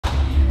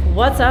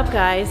What's up,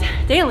 guys?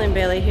 Linn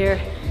Bailey here.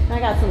 And I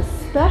got some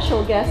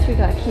special guests. We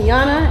got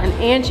Kiana and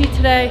Angie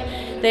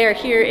today. They are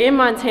here in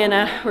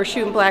Montana. We're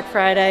shooting Black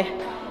Friday.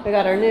 We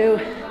got our new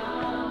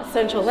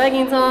essential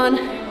leggings on.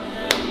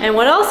 And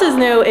what else is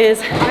new is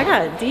I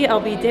got a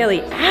DLB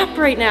Daily app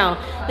right now.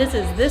 This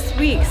is this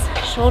week's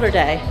shoulder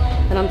day,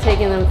 and I'm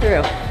taking them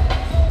through.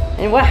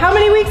 And how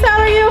many weeks out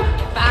are you?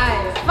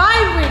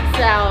 5 weeks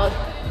out.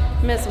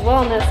 Miss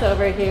Wellness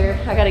over here.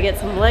 I gotta get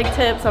some leg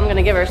tips. I'm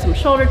gonna give her some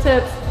shoulder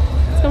tips.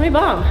 It's gonna be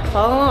bomb.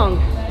 Follow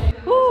along.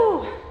 Woo!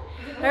 All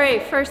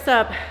right, first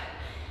up,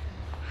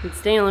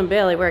 it's Linn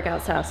Bailey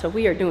Workouts House. So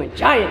we are doing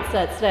giant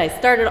sets today.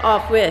 Started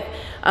off with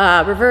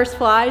reverse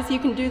flies. You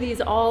can do these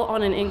all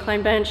on an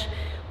incline bench.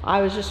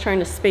 I was just trying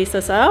to space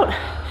this out.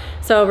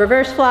 So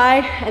reverse fly,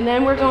 and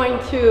then we're going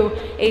to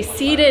a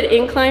seated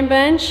incline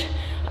bench,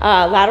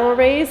 lateral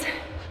raise.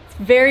 It's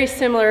very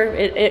similar.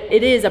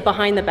 It is a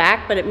behind the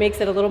back, but it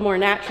makes it a little more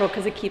natural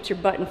because it keeps your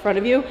butt in front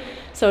of you.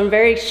 So in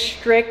very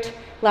strict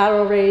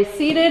lateral raise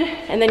seated,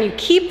 and then you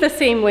keep the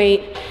same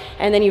weight,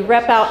 and then you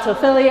rep out to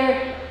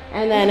failure,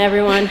 and then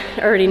everyone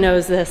already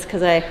knows this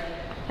because I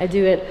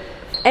do it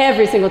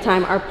every single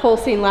time, our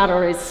pulsing lateral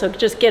raise. So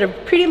just get a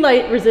pretty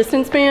light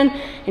resistance band,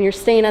 and you're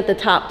staying at the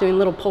top doing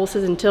little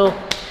pulses until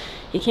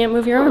you can't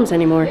move your arms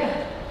anymore.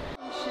 Yeah.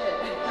 Shit,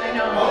 I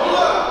know.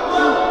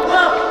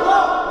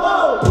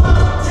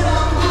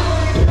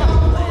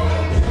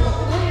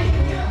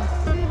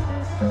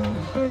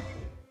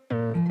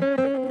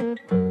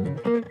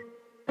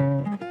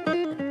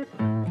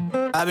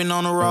 I've been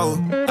on the road,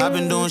 I've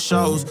been doing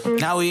shows.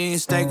 Now we eating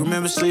steak,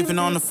 remember sleeping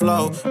on the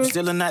floor. We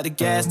stillin' at the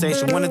gas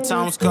station when the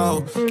time was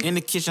cold. In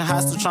the kitchen,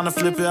 hot still trying to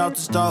flip it out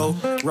the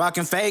stove.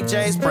 Rockin' fake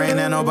J's, praying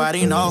that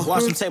nobody know.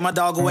 Watch them take my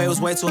dog away, it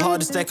was way too hard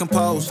to stay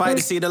composed. Fight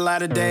to see the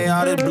light of day,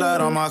 all this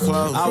blood on my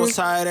clothes. I was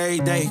tired every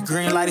day,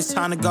 green light, it's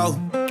time to go.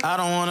 I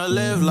don't wanna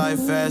live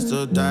life fast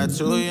or die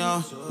too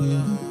young.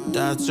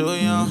 Die too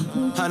young.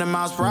 100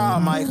 miles per hour, I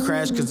might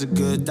crash cause the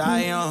good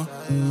die young.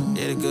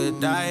 Yeah, the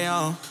good die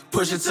young.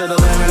 Push it to the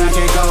limit, I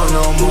can't go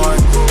no more.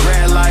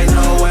 Red light,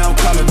 no way, I'm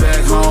coming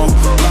back home.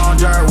 Long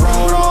dirt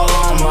road, all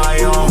on my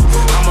own.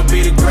 I'ma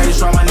be the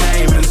greatest, write my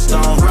name in the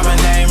stone. Write my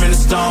name in the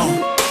stone.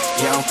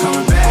 Yeah, I'm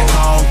coming back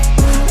home.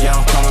 Yeah,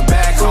 I'm coming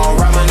back home.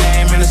 Write my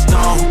name in the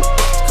stone.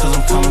 Cause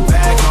I'm coming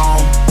back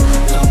home.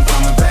 Cause I'm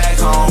coming back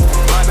home.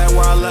 Right back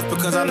where I left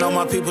because I know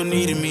my people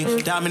needed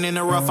me. Diamond in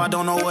the rough, I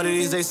don't know what it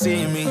is they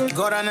see in me.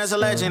 Go down as a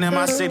legend in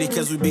my city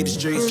cause we beat the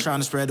streets. Trying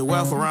to spread the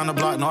wealth around the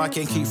block, no I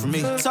can't keep from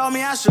me. Told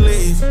me I should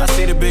leave. I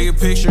see the bigger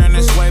picture and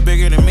it's way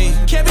bigger than me.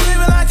 Can't be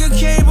living like a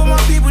king, but my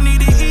people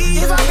need to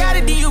eat. If I got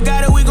it, then you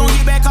got it, we gon'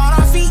 get back on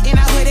our feet. And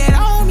I put it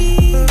on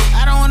me.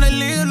 I don't wanna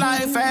live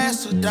life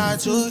fast or die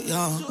too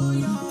young.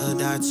 Or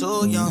die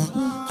too young.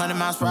 100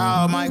 miles per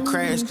hour might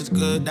crash cause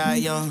good die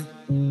young.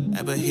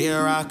 Yeah, but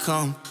here I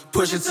come.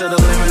 Push it to the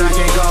limit, I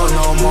can't go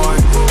no more.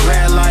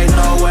 Red light,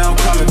 no way, I'm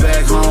coming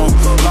back home.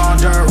 Long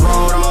dirt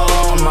road,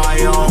 all on my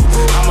own.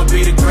 I'ma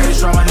be the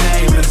greatest, write my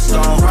name in the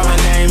stone. Write my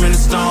name in the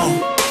stone.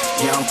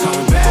 Yeah, I'm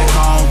coming back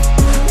home.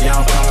 Yeah,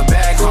 I'm coming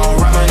back home.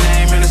 Write my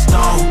name in the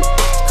stone.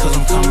 Cause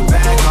I'm coming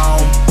back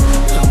home.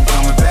 Cause I'm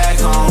coming back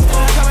home.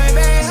 I'm coming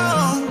back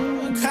home.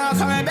 I'm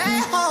coming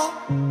back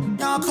home.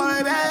 Y'all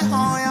coming back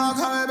home. Y'all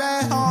coming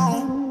back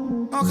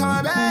home. I'm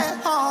coming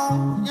back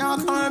home. Y'all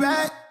coming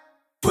back.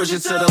 Push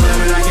it to the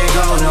limit, I can't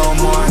go no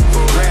more.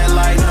 Red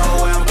light,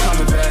 no way, I'm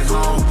coming back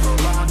home.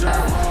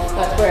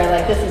 That's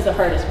where this is the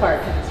hardest part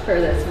because it's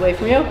furthest away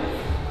from you.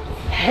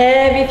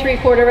 Heavy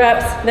 3/4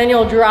 reps, then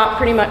you'll drop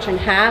pretty much in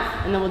half,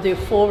 and then we'll do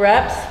full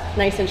reps,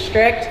 nice and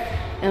strict,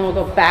 and we'll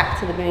go back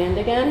to the band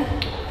again.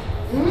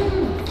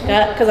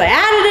 Because I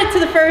added it to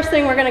the first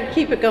thing, we're gonna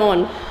keep it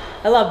going.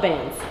 I love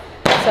bands.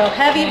 So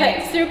heavy,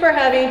 super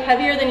heavy,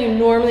 heavier than you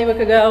normally would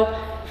go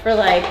for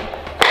like,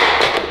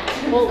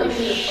 holy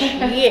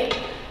shit.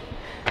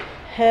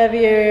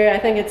 Heavier, I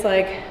think it's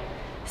like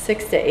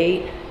 6 to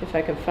 8, if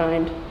I could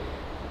find.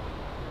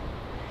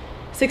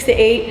 6 to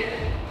 8,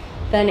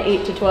 then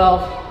 8 to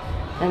 12,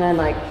 and then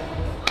like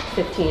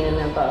 15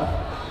 and above.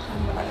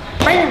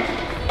 Bam!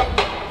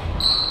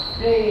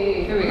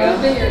 Hey, here we go.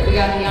 We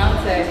got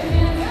Beyonce.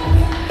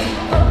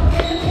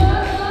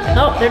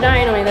 Oh, they're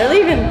dying on me. They're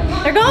leaving.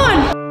 They're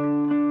gone.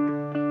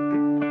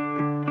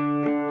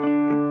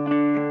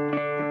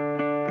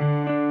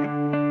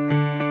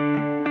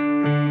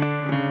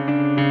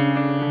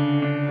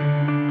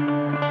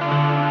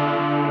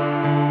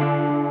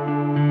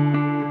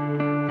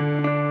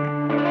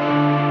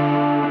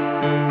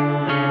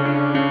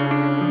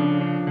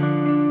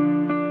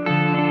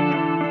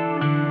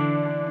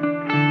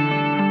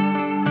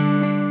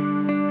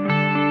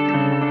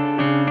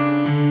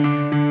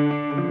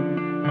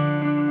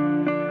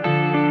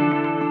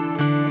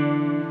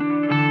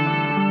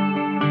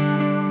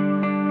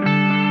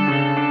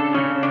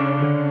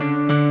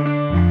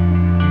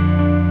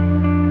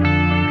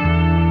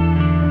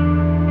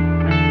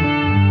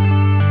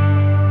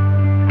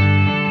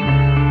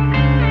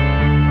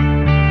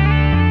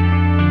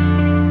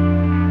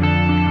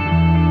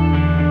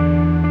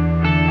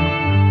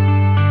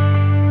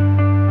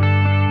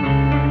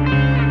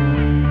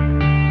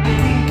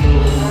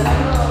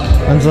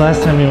 When's the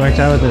last time you worked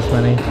out with this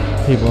many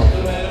people?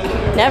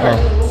 Never.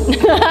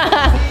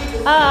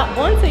 Oh.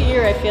 Once a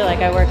year I feel like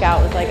I work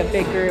out with like a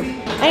big group.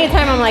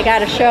 Anytime I'm like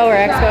at a show or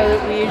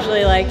expo, we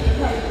usually like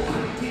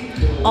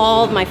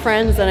all of my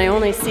friends that I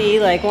only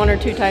see like 1 or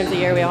 2 times a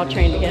year, we all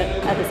train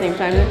together at the same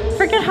time.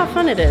 Forget how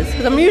fun it is,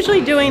 because I'm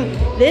usually doing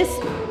this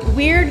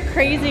weird,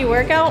 crazy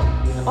workout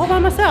all by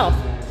myself.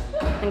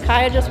 And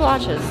Kaya just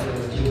watches.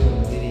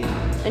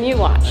 And you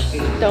watch,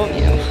 don't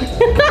you?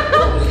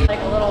 Like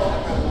a little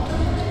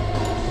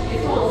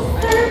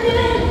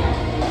circuit.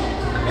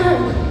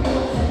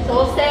 So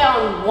we'll stay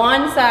on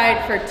one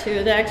side for 2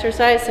 of the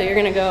exercise. So you're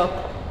gonna go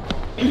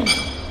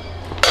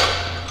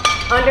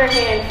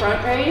underhand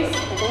front raise.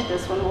 I think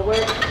this one will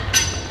work.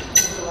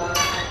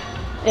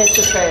 It's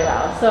just very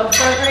loud. So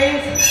front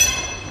raise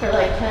for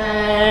like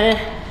 10,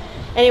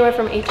 anywhere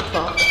from 8 to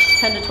 12,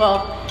 10 to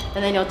 12.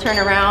 And then you'll turn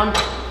around.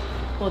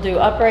 We'll do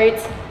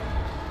uprights.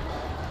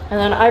 And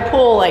then I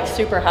pull like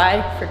super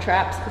high for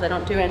traps because I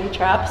don't do any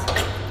traps.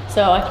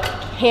 So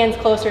hands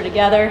closer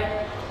together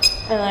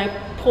and I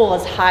pull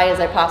as high as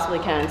I possibly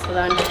can. So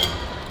then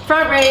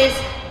front raise,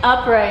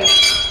 upright.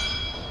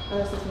 And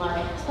this is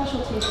my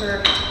specialty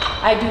for,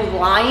 I do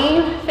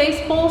lying face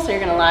pull. So you're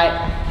gonna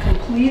lie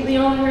completely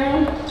on the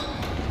ground.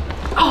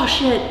 Oh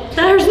shit,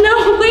 there's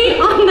no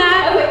weight on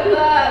that.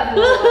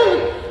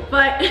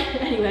 But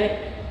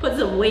anyway, put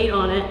some weight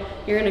on it.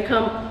 You're gonna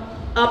come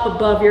up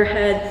above your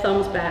head,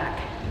 thumbs back.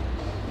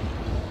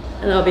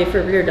 And that'll be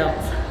for rear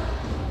delts.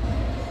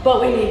 But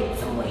we need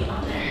some weight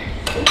on there.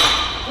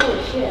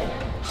 Holy shit.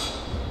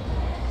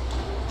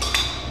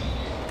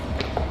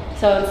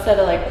 So instead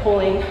of like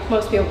pulling,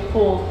 most people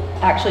pull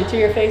actually to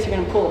your face, you're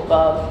gonna pull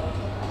above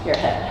your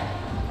head.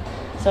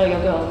 So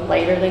you'll go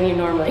lighter than you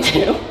normally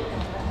do.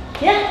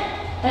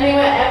 Yeah.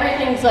 Anyway,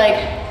 everything's like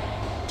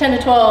 10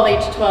 to 12,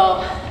 8 to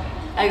 12.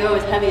 I go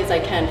as heavy as I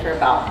can for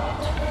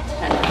about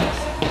 10 minutes.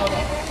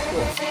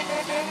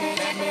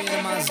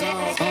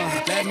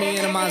 Let me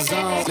into my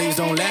zone. Please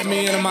don't let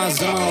me into my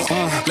zone.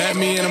 Let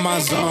me into my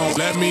zone.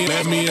 Let me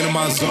into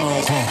my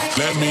zone.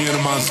 Let me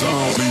into my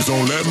zone. Please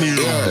don't let me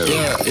in.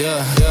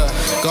 Yeah.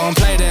 Gon'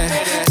 play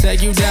that.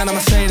 Take you down, I'ma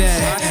say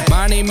that.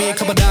 Mine need me a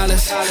couple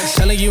dollars.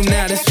 Telling you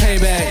now this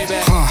payback.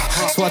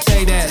 So I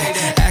take that.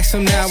 Ask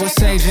them now what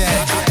stage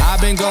at.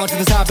 I've been going to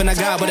the top and I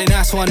got what they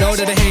not, so I know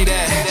that they hate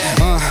that.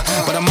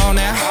 But I'm on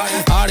now.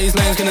 All these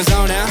lanes gonna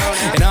zone out.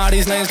 And all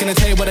these lanes gonna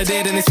take what I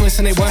did and they twist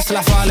and they worse till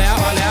I fall out.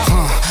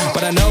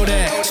 But I know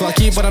that, so I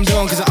keep what I'm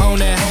doing cause I own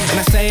that. And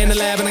I stay in the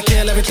lab and I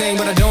kill everything,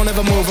 but I don't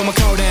ever move, I'm a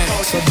Kodak.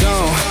 So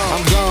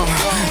I'm gone,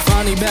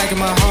 finally back in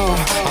my home.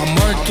 I'm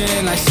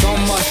working like so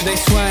much, they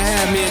swear I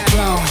had me a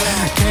clone.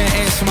 Can't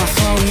answer my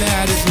phone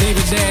now, just leave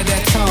it there,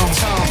 that tone.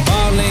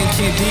 Ballin'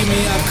 can't beat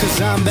me up cause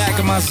I'm back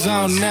in my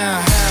zone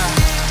now.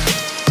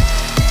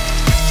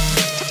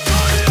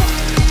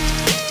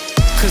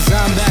 Cause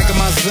I'm back in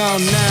my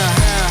zone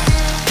now.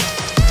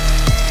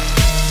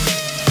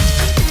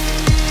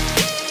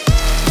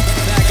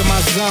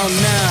 Zone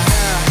now.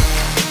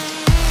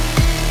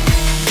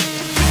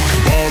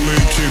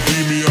 Ballin' can't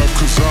beat me up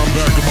cause I'm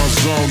back in my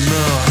zone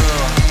now.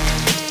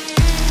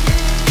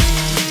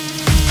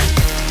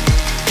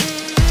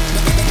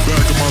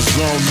 Back in my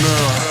zone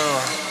now.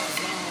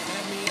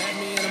 Let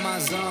me into my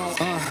zone.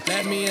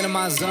 Let me into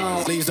my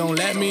zone. Please don't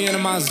let me into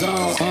my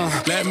zone.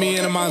 Let me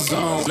into my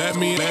zone. Let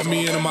me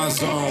into my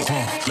zone.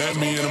 Let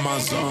me into my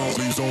zone.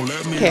 Please don't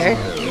let me. Here.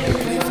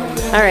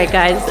 All right,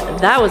 guys,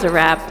 that was a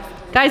wrap.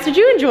 Guys, did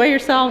you enjoy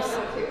yourselves?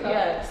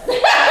 Yes.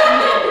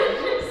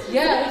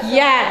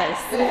 Yes.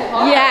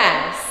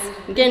 Yes.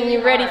 I'm getting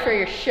you ready for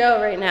your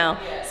show right now.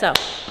 So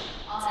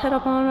let's head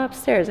up on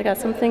upstairs. I got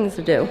some things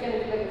to do.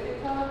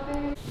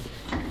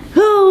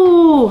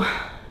 Oh.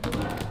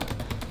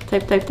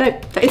 Type.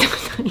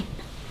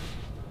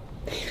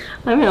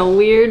 I'm in a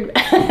weird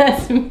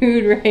ass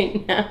mood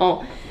right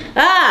now.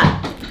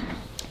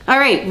 All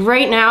right,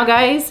 right now,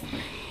 guys.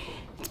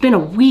 It's been a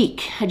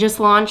week. I just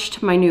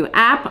launched my new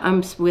app.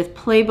 I'm with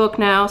Playbook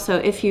now. So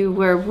if you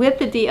were with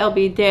the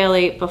DLB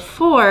Daily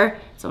before,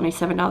 it's only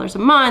 $7 a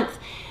month.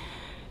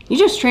 You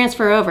just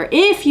transfer over.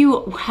 If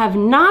you have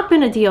not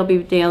been a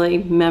DLB Daily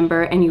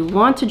member and you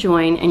want to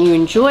join and you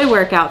enjoy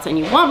workouts and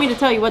you want me to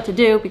tell you what to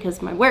do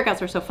because my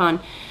workouts are so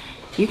fun,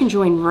 you can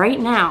join right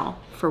now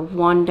for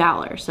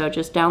 $1. So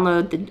just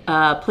download the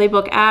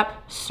Playbook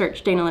app,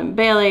 search Dana Linn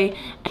Bailey.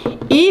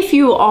 If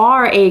you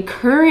are a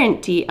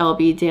current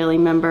DLB Daily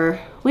member,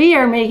 we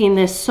are making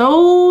this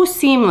so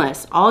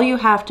seamless. All you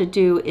have to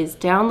do is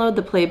download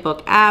the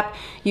Playbook app.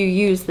 You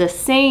use the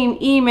same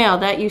email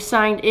that you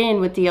signed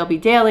in with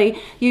DLB Daily.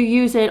 You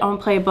use it on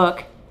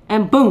Playbook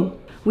and boom,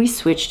 we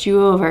switched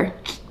you over.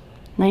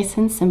 Nice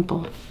and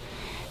simple.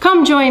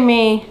 Come join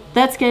me.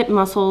 Let's get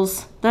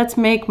muscles. Let's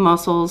make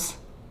muscles.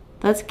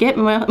 Let's get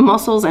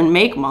muscles and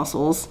make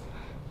muscles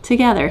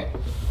together.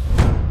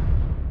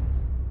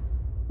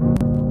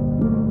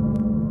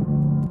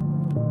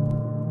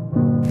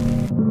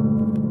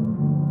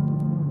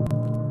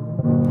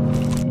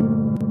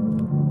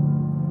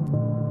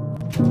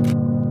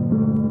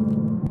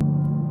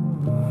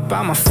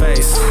 about my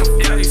face.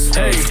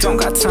 Hey, don't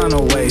got time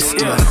to waste.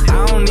 Yeah,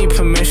 I don't need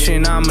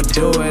permission, I'ma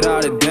do it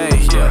all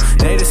today. Yeah,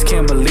 they just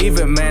can't believe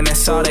it, man.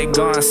 That's all they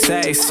gonna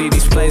say. See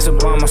these plays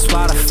up on my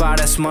Spotify,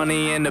 that's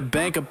money in the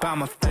bank about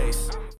my face.